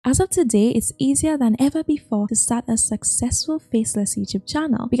As of today, it's easier than ever before to start a successful faceless YouTube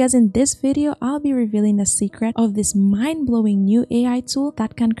channel, because in this video, I'll be revealing the secret of this mind-blowing new AI tool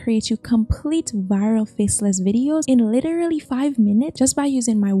that can create you complete viral faceless videos in literally 5 minutes just by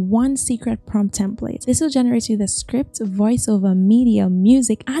using my one secret prompt template. This will generate you the script, voiceover, media,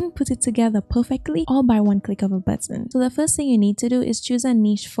 music, and put it together perfectly, all by one click of a button. So the first thing you need to do is choose a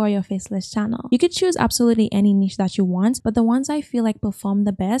niche for your faceless channel. You could choose absolutely any niche that you want, but the ones I feel like perform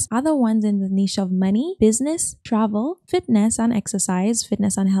the best are the ones in the niche of money, business, travel, fitness and exercise,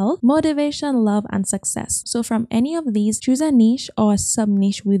 fitness and health, motivation, love, and success. So from any of these, choose a niche or a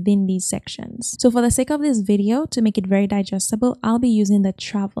sub-niche within these sections. So for the sake of this video, to make it very digestible, I'll be using the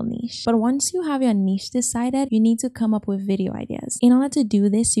travel niche. But once you have your niche decided, you need to come up with video ideas. In order to do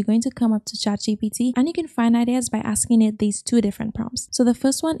this, you're going to come up to ChatGPT and you can find ideas by asking it these two different prompts. So the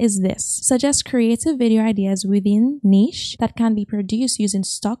first one is this: suggest creative video ideas within niche that can be produced using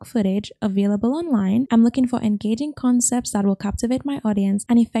stock footage available online. I'm looking for engaging concepts that will captivate my audience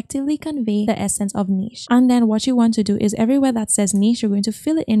and effectively convey the essence of niche. And then what you want to do is everywhere that says niche, you're going to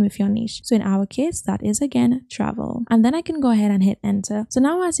fill it in with your niche. So in our case, that is again travel. And then I can go ahead and hit enter. So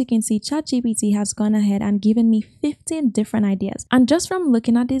now as you can see, ChatGPT has gone ahead and given me 15 different ideas. And just from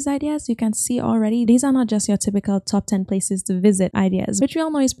looking at these ideas, you can see already these are not just your typical top 10 places to visit ideas, which we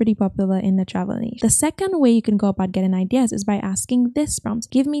all know is pretty popular in the travel niche. The second way you can go about getting ideas is by asking this prompt: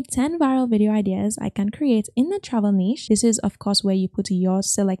 give me 10 viral video ideas I can create in the travel niche. This is of course where you put your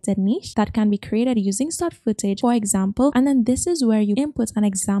selected niche that can be created using stock footage, for example, and then this is where you input an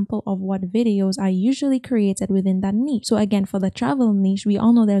example of what videos are usually created within that niche. So again, for the travel niche, we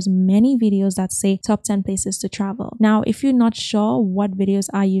all know there's many videos that say top 10 places to travel. Now, if you're not sure what videos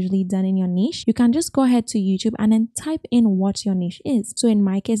are usually done in your niche, you can just go ahead to YouTube and then type in what your niche is. So in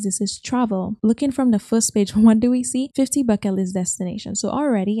my case, this is travel. Looking from the first page, what do we see? 50 bucket list destinations. So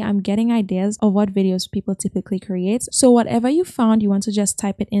already I'm getting ideas of what videos people typically create. So whatever you found, you want to just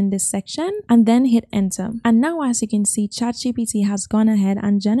type it in this section and then hit enter. And now as you can see, ChatGPT has gone ahead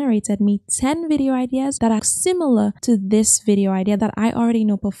and generated me 10 video ideas that are similar to this video idea that I already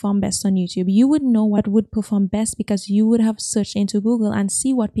know perform best on YouTube. You would know what would perform best because you would have searched into Google and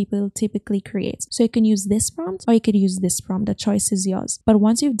see what people typically create. So you can use this prompt or you could use this prompt. The choice is yours. But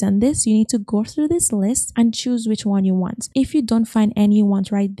once you've done this, you need to go through this list and choose which one you want. If you don't find any you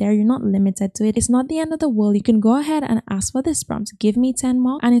want right there, you're not limited to it. It's not the end of the world. You can go ahead and ask for this prompt: give me 10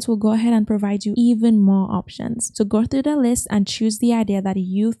 more, and it will go ahead and provide you even more options. So go through the list and choose the idea that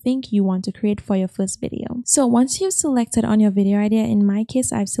you think you want to create for your first video. So once you've selected on your video idea, in my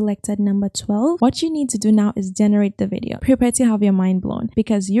case, I've selected number 12. What you need to do now is generate the video. Prepare to have your mind blown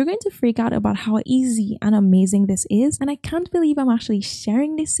because you're going to freak out about how easy and amazing this is. And I can't believe I'm actually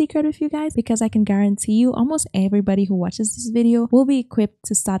sharing this secret with you guys, because I can guarantee you almost everybody who watches this video will be equipped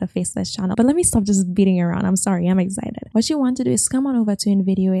to start a faceless channel. But let me stop just beating around. I'm sorry, I'm excited. What you want to do is come on over to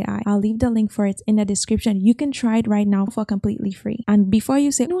InVideo AI. I'll leave the link for it in the description. You can try it right now for completely free. And before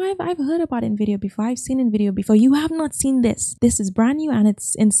you say, no, I've heard about InVideo before, I've seen InVideo before, you have not seen this. This is brand new and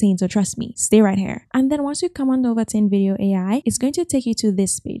it's insane. So trust me, stay right here. And then once you come on over to InVideo AI, it's going to take you to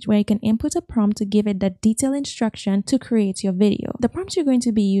this page where you can input a prompt to give it the detailed instruction to create your video. The prompt you're going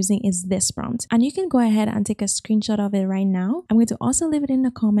to be using is this prompt, and you can go ahead and take a screenshot of it right now. I'm going to also leave it in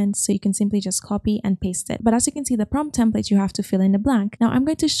the comments so you can simply just copy and paste it. But as you can see, the prompt template, you have to fill in the blank. Now I'm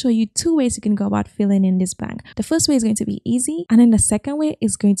going to show you two ways you can go about filling in this blank. The first way is going to be easy, and then the second way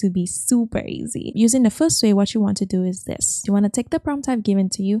is going to be super easy. Using the first way, what you want to do is this: you want to take the prompt I've given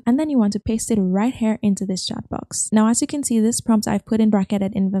to you and then you want to paste it right here into this chat box. Now as you can see, this prompt I've put in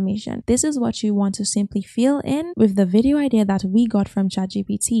bracketed information. This is what you want to simply fill in with the video idea that we got from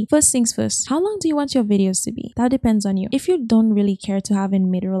ChatGPT. First things first, how long do you want your videos to be? That depends on you. If you don't really care to have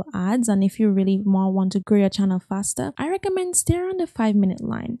in mid-roll ads, and if you really more want to grow your channel faster, I recommend stay around the 5-minute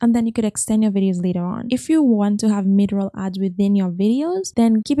line, and then you could extend your videos later on. If you want to have mid-roll ads within your videos,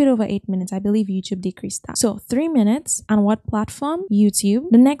 then keep it over 8 minutes. I believe YouTube decreased that. So 3 minutes. And what platform? YouTube.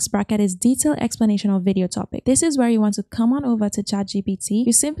 The next bracket is detailed explanation of video topic. This is where you want to come on over to ChatGPT.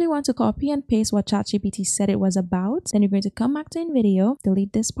 You simply want to copy and paste what ChatGPT said it was about. Then you're going to come back to InVideo,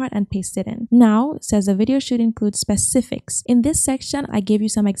 delete this part and paste it in. Now it says the video should include specifics. In this section, I gave you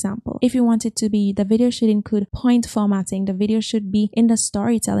some example. if you want it to be, the video should include point formatting, the video should be in the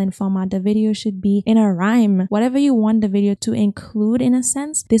storytelling format, the video should be in a rhyme, whatever you want the video to include in a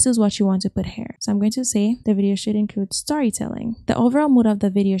sense, this is what you want to put here. So I'm going to say the video should include storytelling. The overall mood of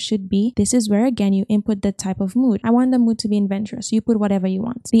the video should be, this is where again you input the type of mood. I want the mood to be adventurous, you put whatever you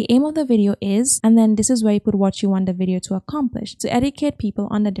want. The aim of the video is, and then this is where you put what you want the video to accomplish, to educate people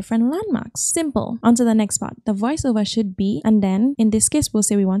on the different landmarks. Simple. On to the next part. The voiceover should be, and then in this case we'll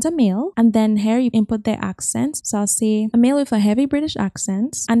say we want a male, and then here you input their accent. So I'll say a male with a heavy British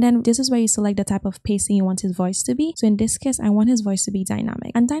accent, and then this is where you select the type of pacing you want his voice to be. So in this case I want his voice to be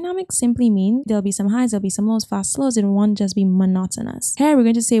dynamic, and dynamic simply means there'll be some highs, there'll be some lows, fast, slows. It won't just be monotonous. Here we're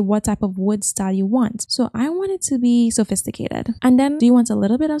going to say what type of word style you want. So I want it to be sophisticated. And then do you want a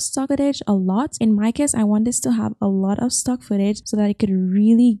little bit of stock footage? A lot? In my case I want this to have a lot of stock footage so that it could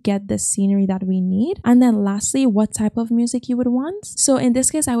really get the scenery that we need. And then lastly, what type of music you would want. So in this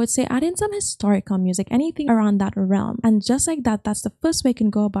case I would say add in some historical music, anything around that realm. And just like that, that's the first way you can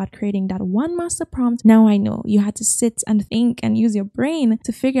go about creating that one master prompt. Now I know you had to sit and think and use your brain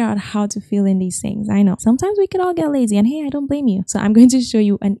to figure out how to fill in these things. I know sometimes we could all get lazy, and hey, I don't blame you. So I'm going to show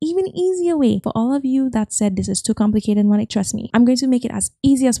you an even easier way for all of you that said this is too complicated. Money, trust me, I'm going to make it as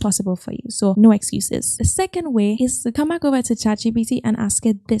easy as possible for you. So no excuses. The second way is to come back over to ChatGPT and ask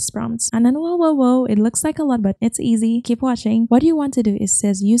it this prompt. And then whoa, it looks like a lot, but it's easy. Keep watching. What you want to do is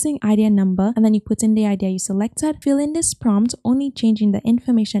says using idea number, and then you put in the idea you selected, fill in this prompt, only changing the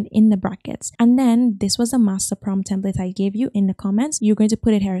information in the brackets. And then this was a master prompt template I gave you in the comments. You're going to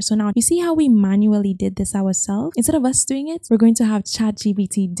put it here. So now you see how we manually did this ourselves. Instead of us doing it, we're going to have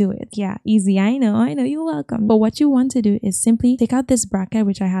ChatGPT do it. Yeah, easy. I know, you're welcome. But what you want to do is simply take out this bracket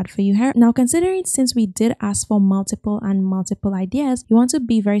which I had for you here. Now considering since we did ask for multiple ideas, you want to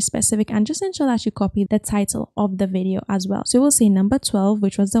be very specific and just ensure that you copy the title of the video as well. So we'll say number 12,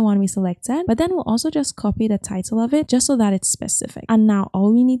 which was the one we selected, but then we'll also just copy the title of it just so that it's specific. And now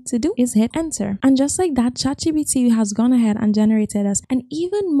all we need to do is hit enter. And just like that, ChatGPT has gone ahead and generated us an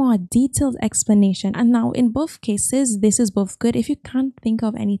even more detailed explanation. And now in both cases, this is both good. If you can't think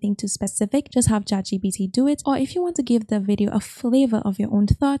of anything too specific, just have ChatGPT do it. Or if you want to give the video a flavor of your own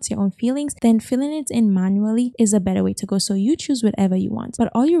thoughts, your own feelings, then filling it in manually is a better way to go. So you choose whatever you want.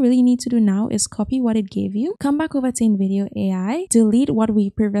 But all you really need to do now is copy what it gave you, come back over to InVideo AI, delete what we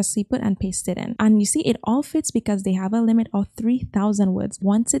previously put and paste it in. And you see it all fits because they have a limit of 3,000 words.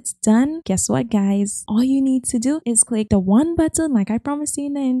 Once it's done, guess what guys? All you need to do is click the one button like I promised you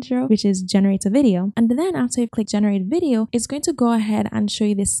in the intro, which is generate a video. And then after you click generate video, it's going to go ahead and show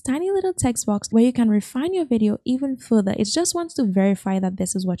you this tiny little text box where you can refine your video even further. It just wants to verify that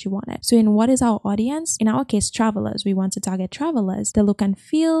this is what you wanted. So in what is our audience? In our case, travelers. We want to target travelers. The look and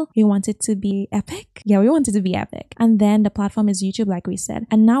feel, we want it to be epic. Yeah, we want it to be epic. And then the platform is YouTube like we said.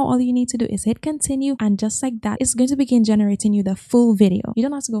 And now all you need to do is hit continue, and just like that, it's going to begin generating you the full video. You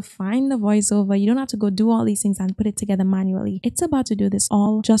don't have to go find the voiceover. You don't have to go do all these things and put it together manually. It's about to do this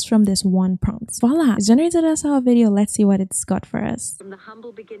all just from this one prompt. Voila! It's generated us our video. Let's see what it's got for us. From the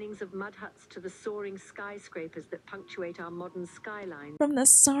humble beginnings of mud huts to the soaring skyscrapers that punctuate our modern skyline. From the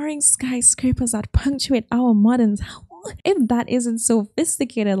soaring skyscrapers that punctuate our modern... If that isn't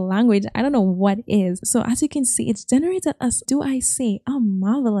sophisticated language, I don't know what is. So as you can see, it's generated us, do I say, a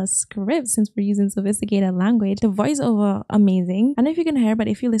marvelous script since we're using sophisticated language. The voiceover, amazing. I don't know if you can hear, but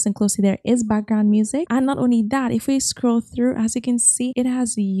if you listen closely, there is background music. And not only that, if we scroll through, as you can see, it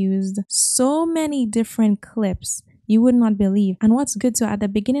has used so many different clips you would not believe. And what's good, so at the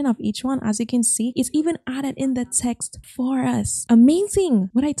beginning of each one, as you can see, it's even added in the text for us. Amazing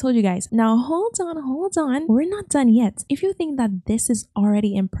what I told you guys. Now hold on, we're not done yet. If you think that this is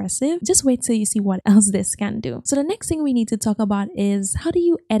already impressive, just wait till you see what else this can do. So the next thing we need to talk about is, how do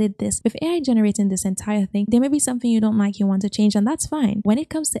you edit this? With AI generating this entire thing, there may be something you don't like, you want to change, and that's fine. When it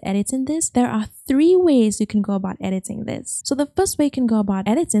comes to editing this, there are 3 ways you can go about editing this. So the first way you can go about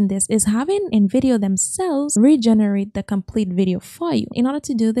editing this is having InVideo themselves regenerate the complete video for you. In order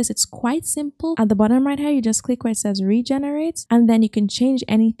to do this, it's quite simple. At the bottom right here, you just click where it says regenerate, and then you can change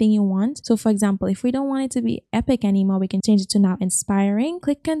anything you want. So for example, if we don't want it to be epic anymore, we can change it to now inspiring.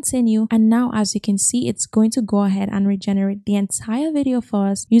 Click continue, and now as you can see, it's going to go ahead and regenerate the entire video for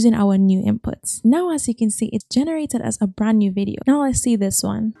us using our new inputs. Now as you can see, it's generated as a brand new video. Now let's see this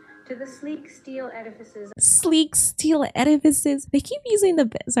one. To the sleek steel edifices. Sleek steel edifices. They keep using the...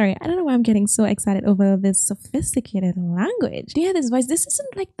 Sorry, I don't know why I'm getting so excited over this sophisticated language. Do you hear this voice? This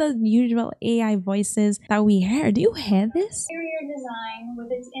isn't like the usual AI voices that we hear. Do you hear this? Interior design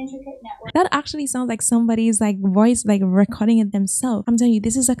with its intricate network. That actually sounds like somebody's like voice like recording it themselves. I'm telling you,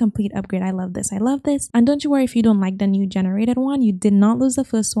 this is a complete upgrade. I love this. I love this. And don't you worry if you don't like the new generated one. You did not lose the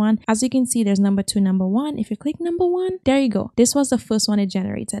first one. As you can see, there's number 2, number 1. If you click number 1, there you go. This was the first one it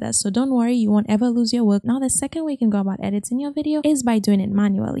generated us. So don't worry, you won't ever lose your work. Now the second way you can go about editing your video is by doing it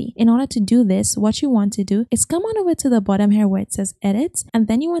manually. In order to do this, what you want to do is come on over to the bottom here where it says edit, and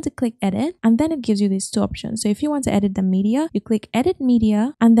then you want to click edit, and then it gives you these 2 options. So if you want to edit the media, you click edit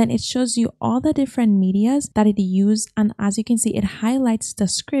media, and then it shows you all the different medias that it used, and as you can see, it highlights the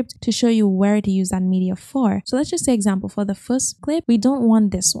script to show you where to use that media for. So let's just say example, for the first clip, we don't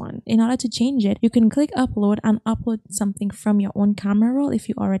want this one. In order to change it, you can click upload and upload something from your own camera roll if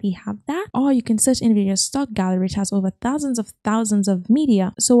you already have that, or you can search in video stock gallery, which has over thousands of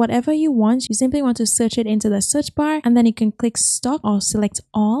media. So whatever you want, you simply want to search it into the search bar, and then you can click stock or select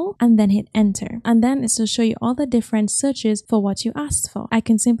all and then hit enter, and then it's to show you all the different searches for what you asked for. I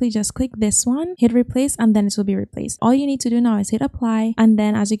can simply just click this one, hit replace, and then it will be replaced. All you need to do now is hit apply, and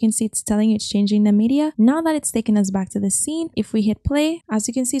then as you can see, it's telling you it's changing the media. Now that it's taken us back to the scene, if we hit play, as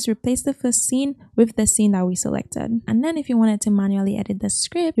you can see, it's replaced the first scene with the scene that we selected. And then if you wanted to manually edit the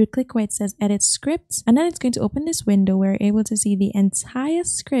script, you click where it says edit script, and then it's going to open this window where you're able to see the entire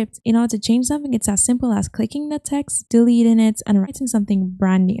script. In order to change something, it's as simple as clicking the text, deleting it, and writing something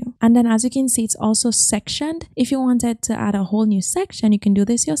brand new. And then as you can see, it's also sectioned. If you wanted to add a whole new section, you can do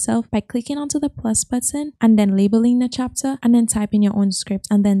this yourself by clicking onto the plus button and then labeling the chapter and then type in your own script,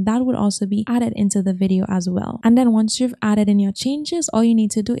 and then that would also be added into the video as well. And then once you've added in your changes, all you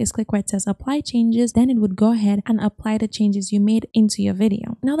need to do is click where it says apply changes, then it would go ahead and apply the changes you made into your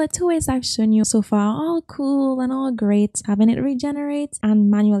video. Now the 2 ways I've shown you so far are all cool and all great, having it regenerate and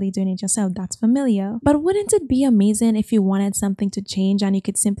manually doing it yourself. That's familiar, but wouldn't it be amazing if you wanted something to change and you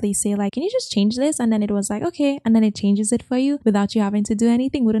could simply say like, can you just change this, and then it was like okay, and then it changes it for you without you having to do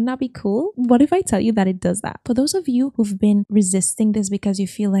anything? Wouldn't that be cool? What if I tell you that it does that? For those of you who've been resisting this because you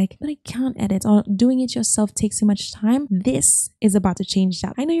feel like, but I can't edit, or doing it yourself takes too much time, this is about to change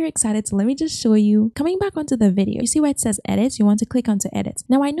that. I know you're excited, so let me just show you. Coming back onto the video, you see where it says edit, you want to click onto edit.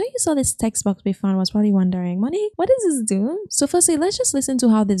 Now I know you saw this text box before and was probably wondering, Monique, what does this do? So firstly, let's just listen to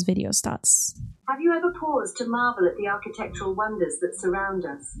how this video starts. Have you ever paused to marvel at the architectural wonders that surround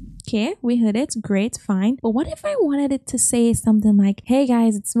us? Okay, we heard it. Great, fine. But what if I wanted it to say something like, hey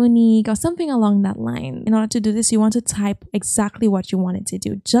guys, it's Monique, or something along that line? In order to do this, you want to type exactly what you want it to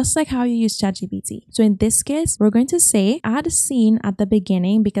do, just like how you use ChatGPT. So in this case, we're going to say add a scene at the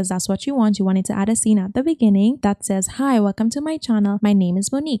beginning, because that's what you want. You want it to add a scene at the beginning that says, hi, welcome to my channel. My name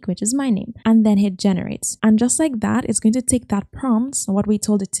is Monique, which is my name. And then hit generate. And just like that, it's going to take that prompt, what we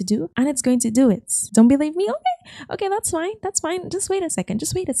told it to do, and it's going to do it. Don't believe me? Okay, that's fine. Just wait a second.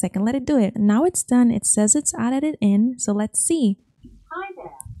 Let it do it. Now it's done. It says it's added it in. So let's see. Hi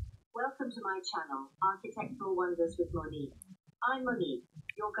there. Welcome to my channel, Architectural Wonders with Monique. I'm Monique,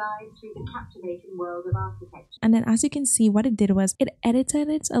 your guide through the captivating world of architecture. And then as you can see, what it did was it edited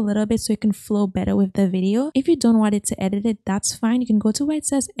it a little bit so it can flow better with the video. If you don't want it to edit it, that's fine. You can go to where it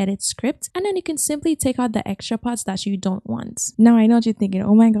says edit script, and then you can simply take out the extra parts that you don't want. Now I know what you're thinking,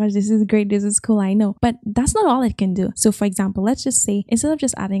 oh my gosh, this is great, this is cool, I know, but that's not all it can do. So for example, let's just say instead of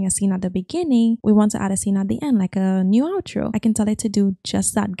just adding a scene at the beginning, we want to add a scene at the end, like a new outro. I can tell it to do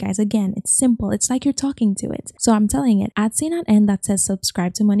just that, guys. Again, it's simple. It's like you're talking to it. So I'm telling it, add scene at end that says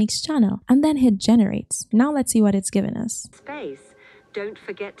subscribe to Monique's channel, and then hit generate. Now let's see what it's given us. Space. Don't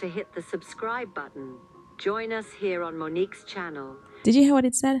forget to hit the subscribe button. Join us here on Monique's channel. Did you hear what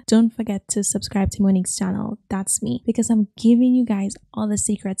it said? Don't forget to subscribe to Monique's channel. That's me, because I'm giving you guys all the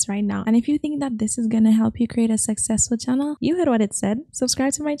secrets right now. And if you think that this is gonna help you create a successful channel, you heard what it said.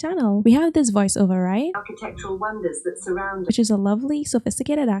 Subscribe to my channel. We have this voiceover, right? Architectural wonders that surround us. Which is a lovely,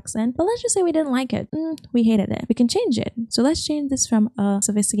 sophisticated accent. But let's just say we didn't like it. We hated it. We can change it. So let's change this from a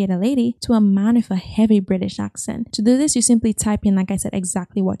sophisticated lady to a man with a heavy British accent. To do this, you simply type in, like I said,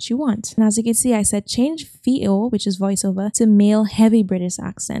 exactly what you want. And as you can see, I said change VO, which is voiceover, to male heavy British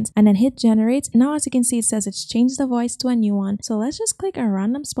accent, and then hit generate. Now as you can see, it says it's changed the voice to a new one. So let's just click a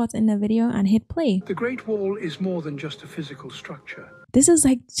random spot in the video and hit play. The Great Wall is more than just a physical structure. This is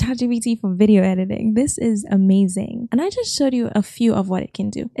like ChatGPT for video editing. This is amazing. And I just showed you a few of what it can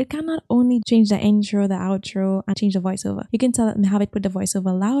do. It can not only change the intro, the outro, and change the voiceover. You can tell it, have it put the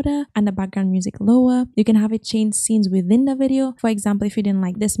voiceover louder and the background music lower. You can have it change scenes within the video. For example, if you didn't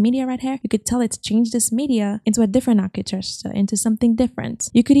like this media right here, you could tell it to change this media into a different architecture, into something different.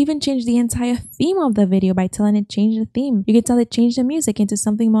 You could even change the entire theme of the video by telling it change the theme. You could tell it change the music into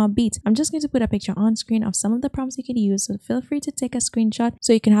something more upbeat. I'm just going to put a picture on screen of some of the prompts you could use, so feel free to take a screen screenshot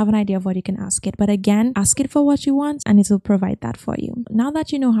so you can have an idea of what you can ask it. But again, ask it for what you want and it will provide that for you. Now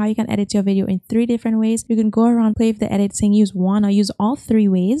that you know how you can edit your video in 3 different ways, you can go around, play with the edit, saying use one or use all 3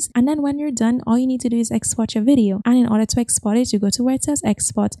 ways. And then when you're done, all you need to do is export your video. And in order to export it, you go to where it says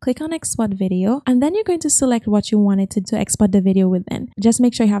export, click on export video, and then you're going to select what you wanted to export the video within. Just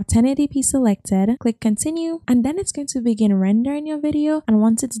make sure you have 1080p selected, click continue, and then it's going to begin rendering your video. And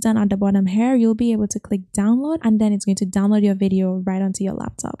once it's done, at the bottom here, you'll be able to click download, and then it's going to download your video right onto your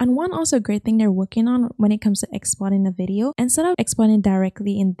laptop. And one also great thing they're working on when it comes to exporting a video, instead of exporting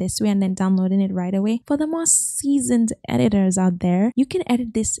directly in this way and then downloading it right away, for the more seasoned editors out there, you can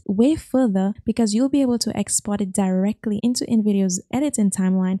edit this way further because you'll be able to export it directly into InVideo's editing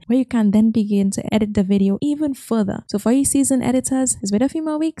timeline, where you can then begin to edit the video even further. So for you seasoned editors, just wait a few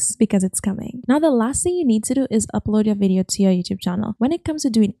more weeks because it's coming. Now the last thing you need to do is upload your video to your YouTube channel. When it comes to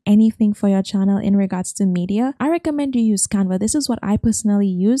doing anything for your channel in regards to media, I recommend you use Canva. This is what I personally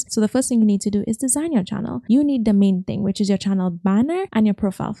use. So the first thing you need to do is design your channel. You need the main thing, which is your channel banner and your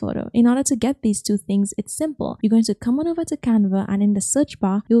profile photo. In order to get these 2 things, it's simple. You're going to come on over to Canva, and in the search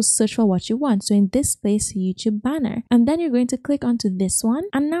bar, you'll search for what you want. So in this place, YouTube banner, and then you're going to click onto this one.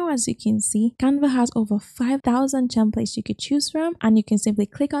 And now as you can see, Canva has over 5,000 templates you could choose from, and you can simply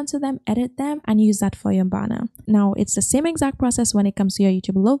click onto them, edit them, and use that for your banner. Now it's the same exact process when it comes to your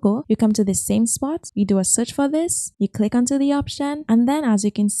YouTube logo. You come to this same spot, you do a search for this, you click onto the option, and then as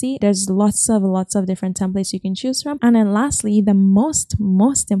you can see, there's lots of different templates you can choose from. And then lastly, the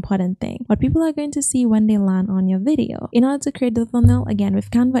most important thing, what people are going to see when they land on your video. In order to create the thumbnail, again with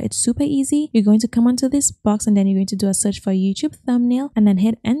Canva, it's super easy. You're going to come onto this box, and then you're going to do a search for YouTube thumbnail, and then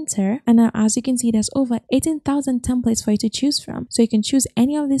hit enter. And now as you can see, there's over 18,000 templates for you to choose from. So you can choose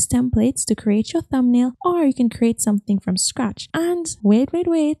any of these templates to create your thumbnail, or you can create something from scratch. And wait,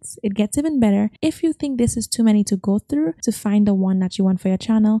 it gets even better. If you think this is too many to go through to find the one that you want for your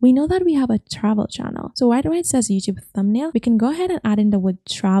channel, we know that we have a travel channel. So right where it says YouTube thumbnail, we can go ahead and add in the word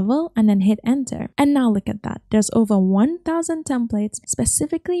travel and then hit enter. And now look at that. There's over 1,000 templates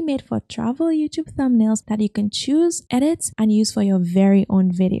specifically made for travel YouTube thumbnails that you can choose, edit, and use for your very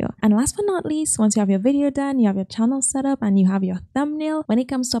own video. And last but not least, once you have your video done, you have your channel set up, and you have your thumbnail, when it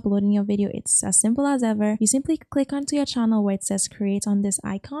comes to uploading your video, it's as simple as ever. You simply click onto your channel where it says create on this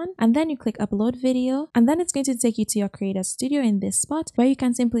icon, and then you click upload video, and then it's going to take you to your creator studio in this spot, where you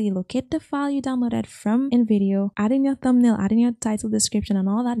can simply locate the file you downloaded from InVideo, add in your thumbnail, add in your title, description, and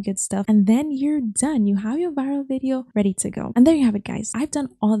all that good stuff, and then you're done. You have your viral video ready to go. And there you have it, guys. I've done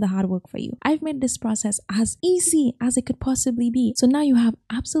all the hard work for you. I've made this process as easy as it could possibly be. So now you have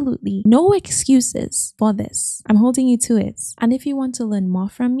absolutely no excuses for this. I'm holding you to it. And if you want to learn more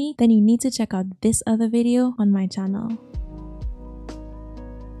from me, then you need to check out this other video on my channel.